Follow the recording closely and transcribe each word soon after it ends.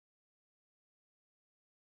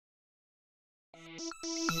Hello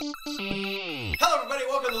everybody,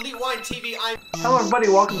 welcome to Elite Wine TV. Hello everybody,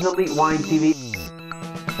 welcome to Elite Wine TV.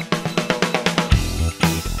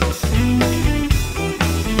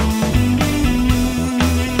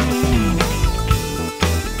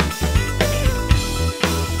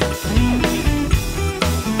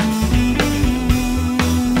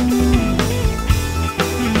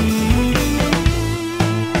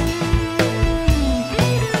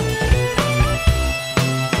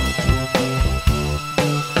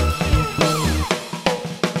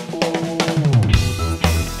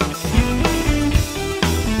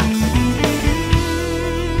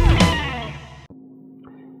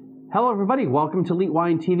 Hello everybody, welcome to Elite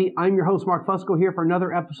Wine TV. I'm your host Mark Fusco here for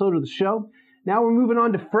another episode of the show. Now we're moving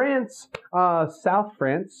on to France, South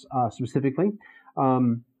France specifically.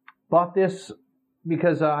 Bought this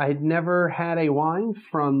because I had never had a wine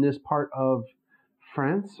from this part of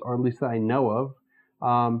France, or at least that I know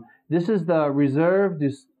of. This is the Reserve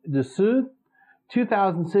du Sud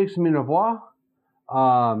 2006 Minervois.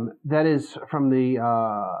 That is from the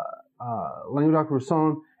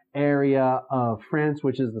Languedoc-Roussillon area of France,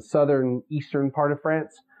 which is the southern eastern part of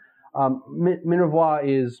France. Minervois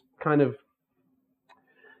is kind of,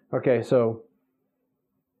 okay, so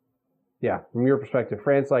yeah, from your perspective,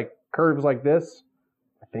 France like curves like this,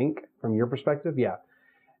 I think, from your perspective, yeah.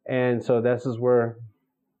 And so this is where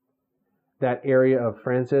that area of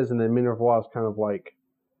France is, and then Minervois is kind of like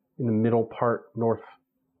in the middle part,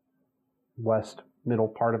 northwest middle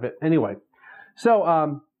part of it. Anyway,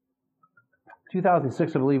 so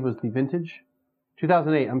 2006, I believe, was the vintage.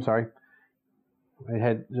 2008, I'm sorry. I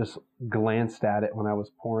had just glanced at it when I was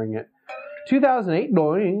pouring it. 2008,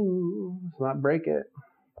 boing, let's not break it.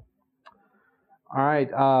 All right,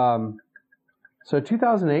 so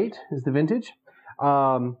 2008 is the vintage.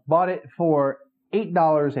 Bought it for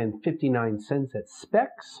 $8.59 at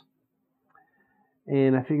Specs.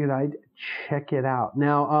 And I figured I'd check it out.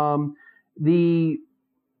 Now, the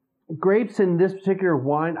grapes in this particular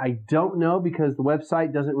wine, I don't know, because the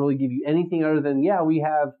website doesn't really give you anything other than, yeah, we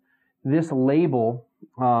have this label.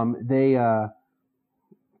 Foncalieu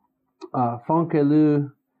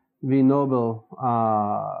Vignoble.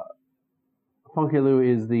 Foncalieu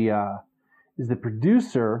is the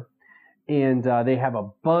producer, and they have a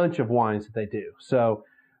bunch of wines that they do. So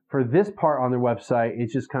for this part on their website, it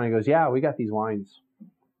just kind of goes, yeah, we got these wines,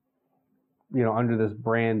 you know, under this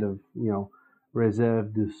brand of, you know,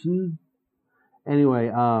 Reserve du Sud. Anyway,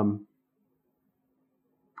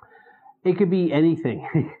 it could be anything.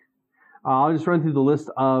 I'll just run through the list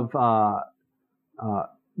of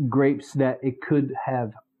grapes that it could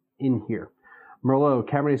have in here. Merlot,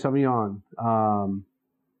 Cabernet Sauvignon,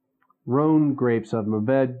 Rhone grapes of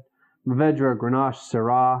Mourvedre, Grenache,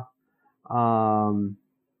 Syrah.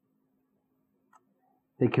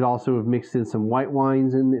 They could also have mixed in some white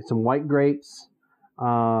wines and some white grapes.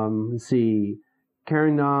 Let's see,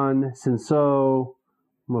 Carignan, Cinsault,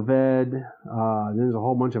 Mourvedre. There's a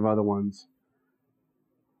whole bunch of other ones.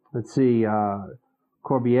 Let's see,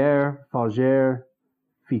 Corbière, Falgère,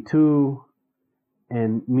 Fitou,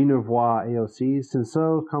 and Minervois AOCs.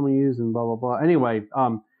 Cinsault, commonly used, and blah, blah, blah. Anyway,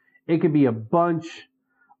 it could be a bunch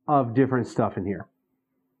of different stuff in here.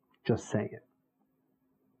 Just saying it.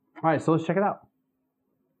 All right, so let's check it out.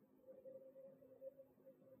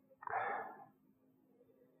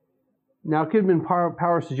 Now, it could have been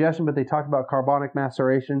power suggestion, but they talked about carbonic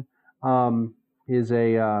maceration is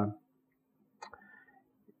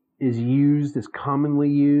commonly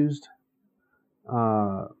used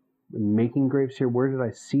in making grapes here. Where did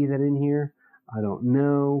I see that in here? I don't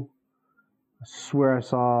know. I swear I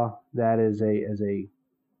saw that as a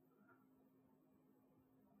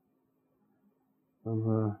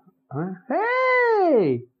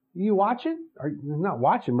hey, you watching? Are not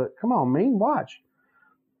watching, but come on, man, watch.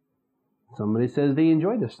 Somebody says they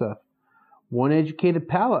enjoy this stuff. One educated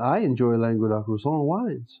palate. I enjoy Languedoc-Roussillon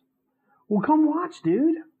wines. Well, come watch,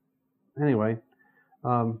 dude. Anyway,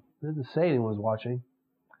 didn't say anyone was watching.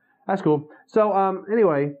 That's cool. So,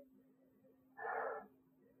 anyway,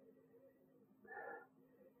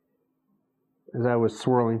 as I was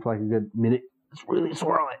swirling for like a good minute, just really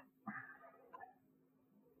swirl it.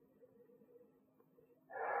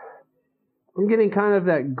 I'm getting kind of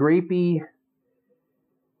that grapey,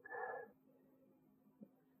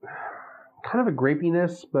 kind of a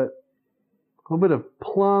grapiness, but a little bit of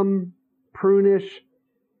plum, prunish,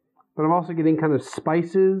 but I'm also getting kind of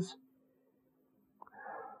spices,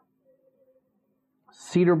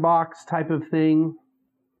 cedar box type of thing,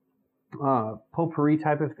 potpourri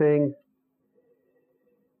type of thing.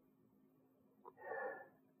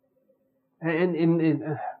 And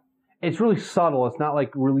it's really subtle. It's not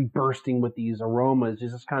like really bursting with these aromas.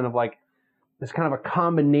 It's just kind of like, it's kind of a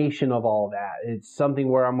combination of all that. It's something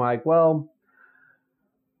where I'm like, well,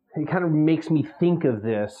 it kind of makes me think of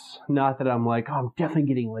this. Not that I'm like, oh, I'm definitely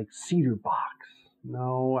getting like cedar box.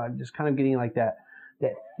 No, I'm just kind of getting like that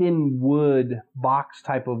thin wood, box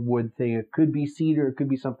type of wood thing. It could be cedar, it could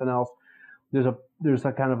be something else. There's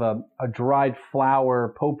a kind of a dried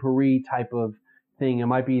flower potpourri type of thing. It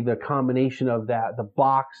might be the combination of that, the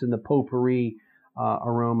box and the potpourri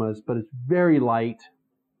aromas, but it's very light.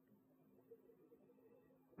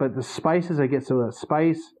 But the spices, I get some of that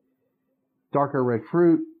spice, darker red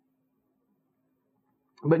fruit,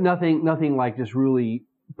 but nothing like just really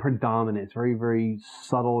predominant. It's very, very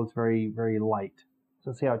subtle. It's very, very light. So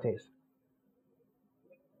let's see how it tastes.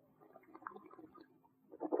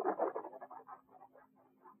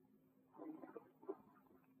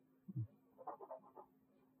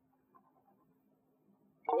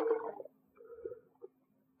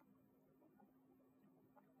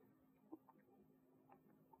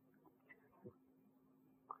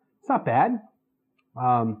 It's not bad.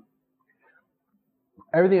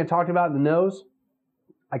 Everything I talked about in the nose,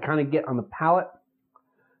 I kind of get on the palate.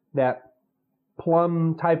 That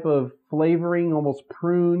plum type of flavoring, almost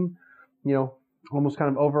prune, almost kind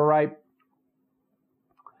of overripe.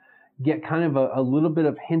 Get kind of a little bit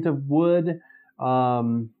of hint of wood, a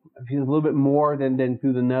little bit more than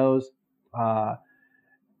through the nose.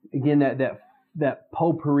 Again, that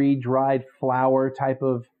potpourri, dried flower type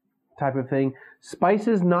of thing.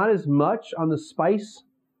 Spices, not as much on the spice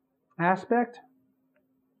aspect.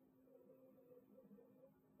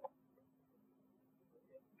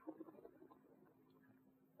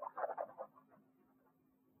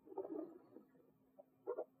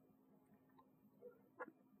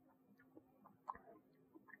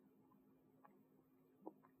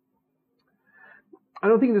 I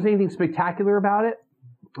don't think there's anything spectacular about it.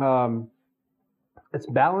 It's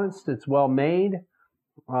balanced. It's well made.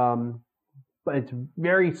 But it's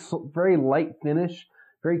very, very light finish,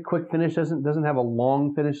 very quick finish. Doesn't have a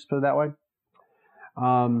long finish, put it that way.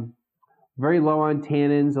 Very low on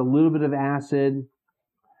tannins, a little bit of acid.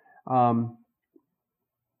 I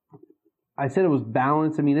said it was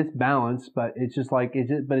balanced. I mean, it's balanced, but it's just like it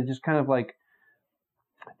just kind of like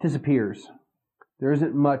disappears. There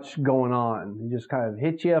isn't much going on. It just kind of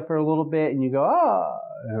hits you for a little bit, and you go, ah.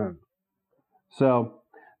 So,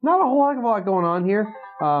 not a whole heck of a lot going on here.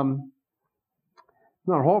 It's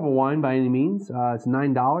not a horrible wine by any means. It's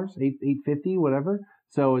 $9, $8.50, whatever.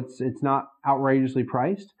 So it's not outrageously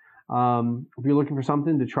priced. If you're looking for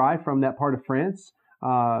something to try from that part of France,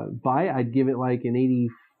 buy it. I'd give it like an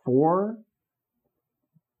 84.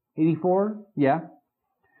 84, yeah.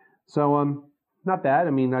 So not bad.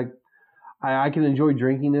 I mean, I can enjoy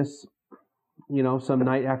drinking this, some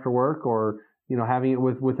night after work, or having it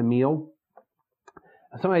with a meal.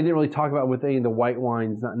 Something I didn't really talk about with any of the white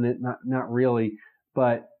wines, not really.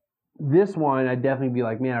 But this wine, I'd definitely be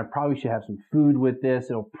like, man, I probably should have some food with this.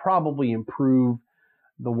 It'll probably improve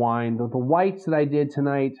the wine. The whites that I did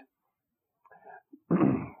tonight,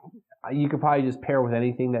 you could probably just pair with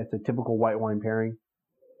anything that's a typical white wine pairing.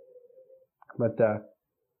 But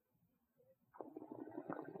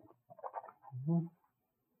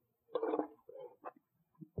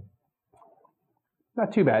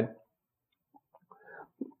not too bad.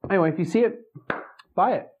 Anyway, if you see it,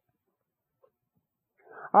 buy it.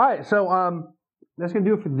 All right, so that's going to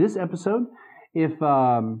do it for this episode. If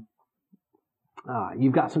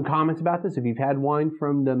you've got some comments about this, if you've had wine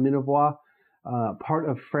from the Minervois part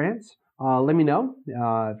of France, let me know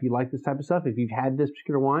if you like this type of stuff. If you've had this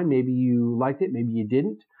particular wine, maybe you liked it, maybe you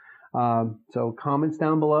didn't. So comments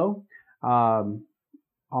down below.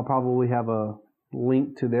 I'll probably have a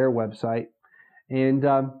link to their website. And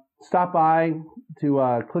stop by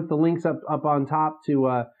to click the links up on top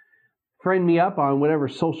to friend me up on whatever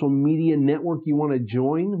social media network you want to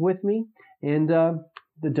join with me. And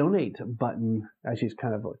the donate button actually is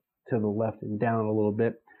kind of to the left and down a little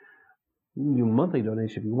bit. You can do monthly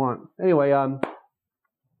donation if you want. Anyway,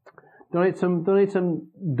 donate some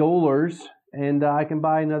dollars, and I can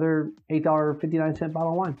buy another $8.59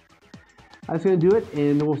 bottle of wine. That's going to do it,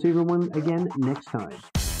 and we'll see everyone again next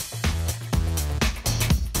time.